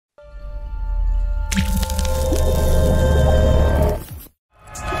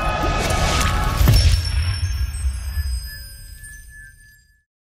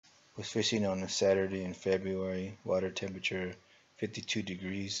fishing on a Saturday in February, water temperature 52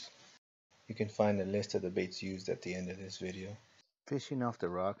 degrees. You can find a list of the baits used at the end of this video. Fishing off the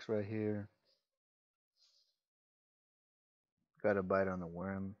rocks right here. Got a bite on the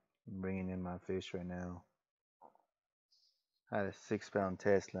worm. I'm bringing in my fish right now. I had a 6-pound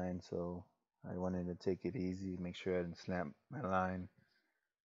test line, so I wanted to take it easy, make sure I didn't snap my line.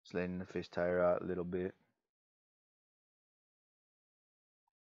 Just letting the fish tire out a little bit.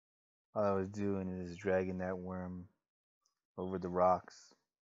 All I was doing is dragging that worm over the rocks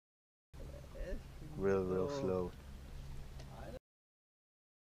real slow,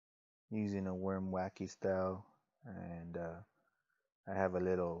 using a worm wacky style, and I have a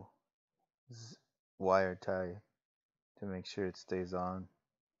little wire tie to make sure it stays on.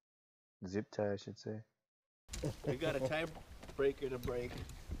 Zip tie, I should say. We got a tie breaker to break.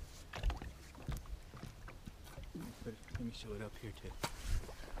 Let me show it up here too.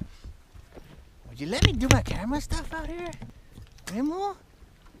 Would you let me do my camera stuff out here? Remo?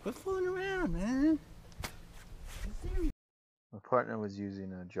 Quit fooling around, man. My partner was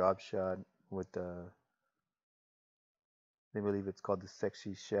using a drop shot with I believe it's called the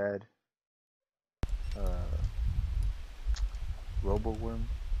Sexy Shad robo worm.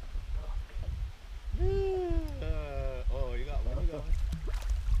 Oh, you got one, you got one.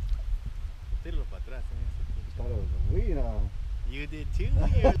 Tíralo para atrás, Thought it was a weed, You did too.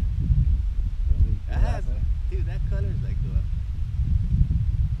 Dude, that color's like the.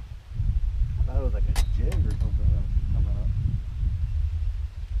 I thought it was like a jig or something coming up.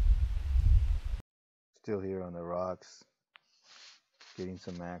 Still here on the rocks, getting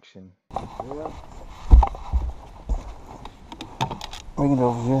some action. Yeah. Bring it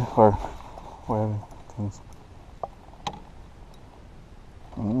over here, or wherever.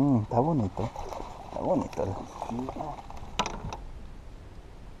 Está bonito. Está bonito.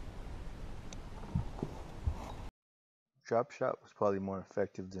 Drop shot was probably more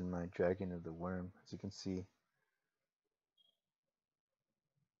effective than my dragging of the worm, as you can see.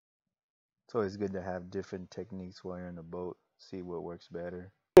 It's always good to have different techniques while you're in the boat, see what works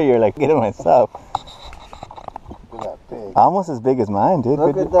better. You're like getting myself. Look at that pig. Almost as big as mine, dude.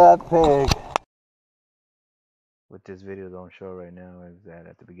 Look at that pig. What this video don't show right now is that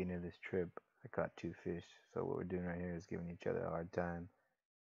at the beginning of this trip, I caught 2 fish. So what we're doing right here is giving each other a hard time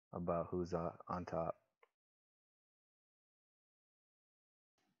about who's on top.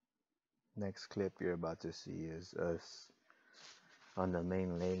 Next clip you're about to see is us on the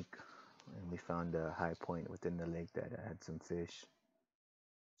main lake, and we found a high point within the lake that had some fish.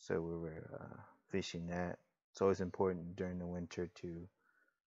 So we were fishing that. It's always important during the winter to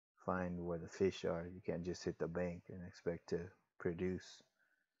find where the fish are. You can't just hit the bank and expect to produce.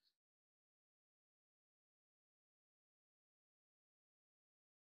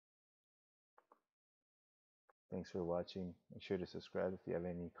 Thanks for watching. Make sure to subscribe. If you have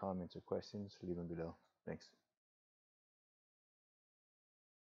any comments or questions, leave them below. Thanks.